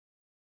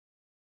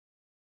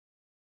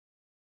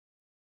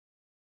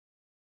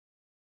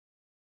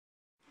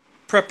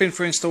Prepping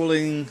for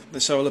installing the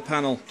solar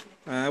panel.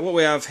 What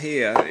we have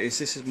here is,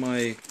 this is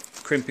my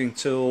crimping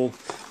tool.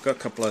 Got a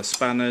couple of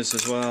spanners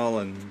as well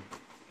and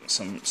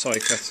some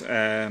side cut,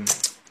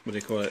 what do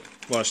you call it,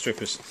 wire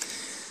strippers.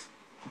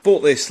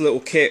 Bought this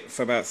little kit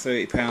for about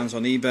 £30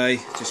 on eBay.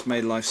 Just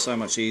made life so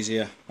much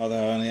easier.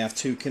 Although I only have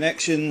 2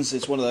 connections,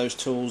 it's one of those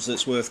tools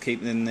that's worth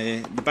keeping in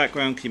the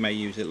background because you may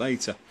use it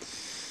later.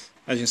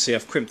 As you can see,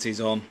 I've crimped these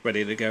on,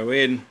 ready to go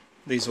in.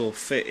 These will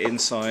fit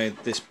inside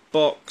this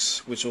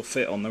box, which will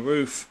fit on the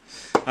roof.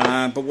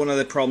 But one of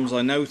the problems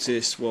I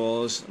noticed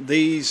was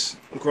these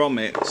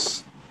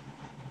grommets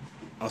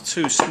are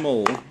too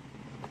small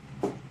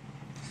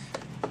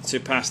to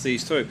pass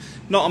these through.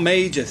 Not a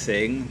major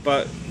thing,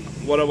 but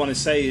what I want to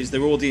say is they're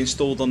already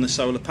installed on the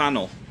solar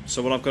panel.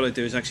 So what I've got to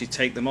do is actually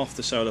take them off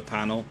the solar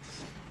panel,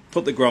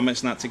 put the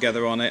grommets and that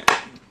together on it,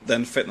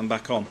 then fit them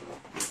back on.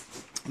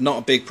 Not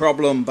a big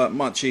problem, but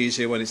much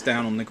easier when it's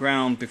down on the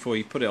ground before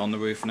you put it on the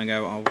roof and I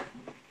go, oh,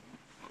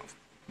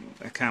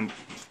 I can't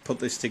put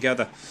this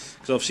together.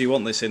 Because obviously you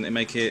want this in to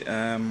make it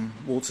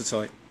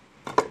watertight.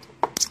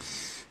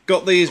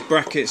 Got these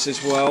brackets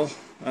as well.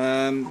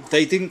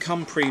 They didn't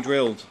come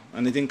pre-drilled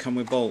and they didn't come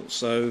with bolts,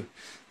 so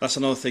that's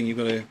another thing you've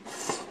got to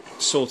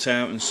sort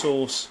out and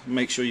source.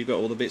 Make sure you've got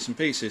all the bits and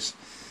pieces.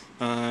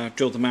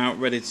 Drilled them out,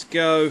 ready to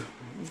go.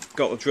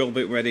 Got the drill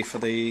bit ready for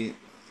the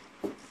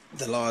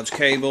large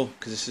cable,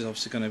 because this is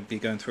obviously going to be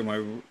going through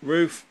my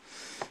roof.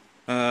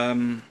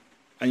 And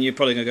you're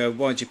probably going to go,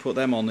 why'd you put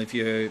them on if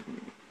you're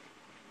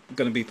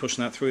going to be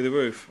pushing that through the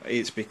roof?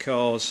 It's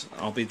because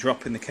I'll be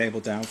dropping the cable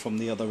down from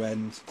the other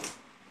end.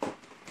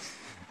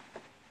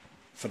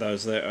 For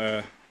those that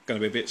are going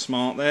to be a bit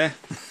smart there.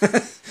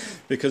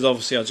 Because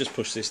obviously I'll just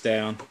push this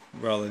down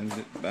rather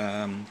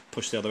than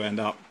push the other end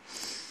up.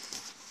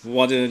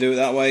 Why did I do it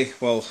that way?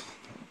 Well,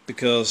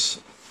 because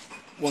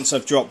once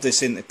I've dropped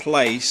this into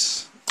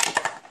place,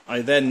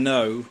 I then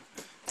know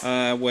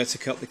where to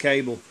cut the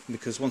cable,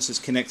 because once it's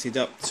connected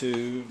up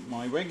to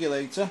my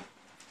regulator,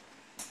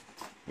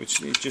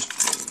 which is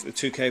just the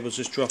 2 cables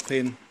just drop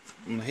in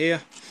on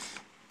here,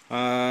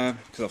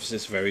 because obviously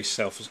it's very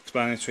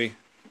self-explanatory.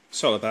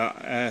 Solar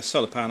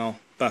panel,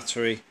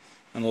 battery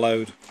and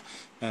load.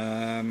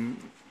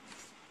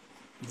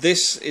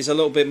 This is a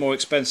little bit more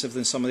expensive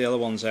than some of the other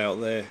ones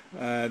out there.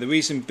 The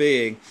reason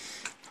being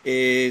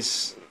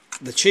is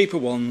the cheaper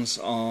ones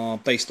are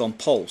based on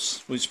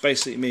pulse, which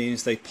basically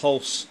means they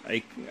pulse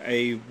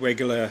a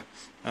regular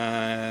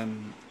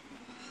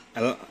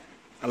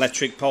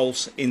electric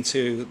pulse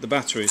into the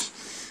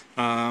batteries.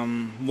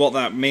 What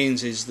that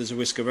means is there's a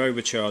risk of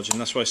overcharging.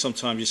 That's why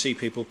sometimes you see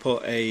people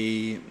put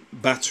a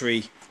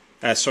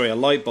a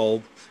light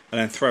bulb and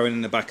then throw it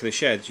in the back of the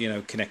shed, you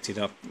know, connected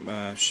up,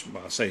 well,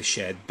 I say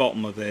shed,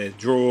 bottom of their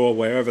drawer,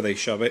 wherever they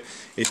shove it.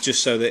 It's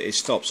just so that it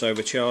stops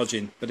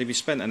overcharging. But if you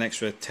spent an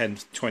extra 10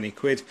 to 20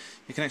 quid,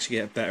 you can actually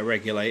get a better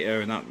regulator,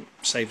 and that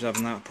saves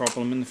having that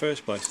problem in the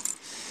first place.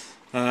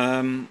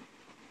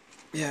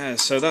 Yeah,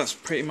 so that's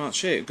pretty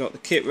much it. Got the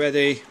kit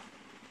ready.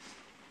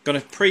 Going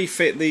to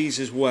pre-fit these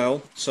as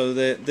well, so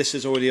that this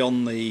is already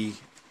on the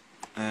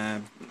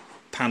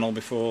panel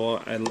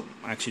before I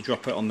actually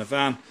drop it on the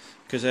van.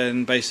 Because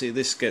then basically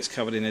this gets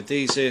covered in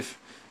adhesive,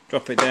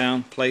 drop it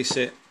down, place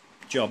it,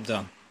 job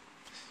done.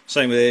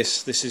 Same with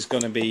this. This is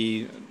going to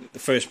be the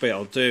first bit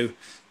I'll do.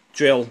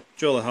 Drill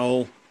a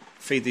hole,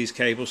 feed these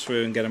cables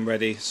through and get them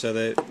ready so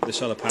that the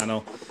solar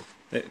panel,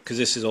 because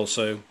this is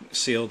also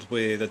sealed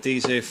with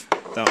adhesive,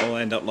 that will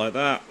end up like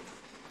that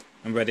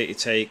and ready to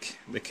take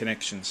the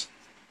connections.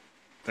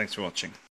 Thanks for watching.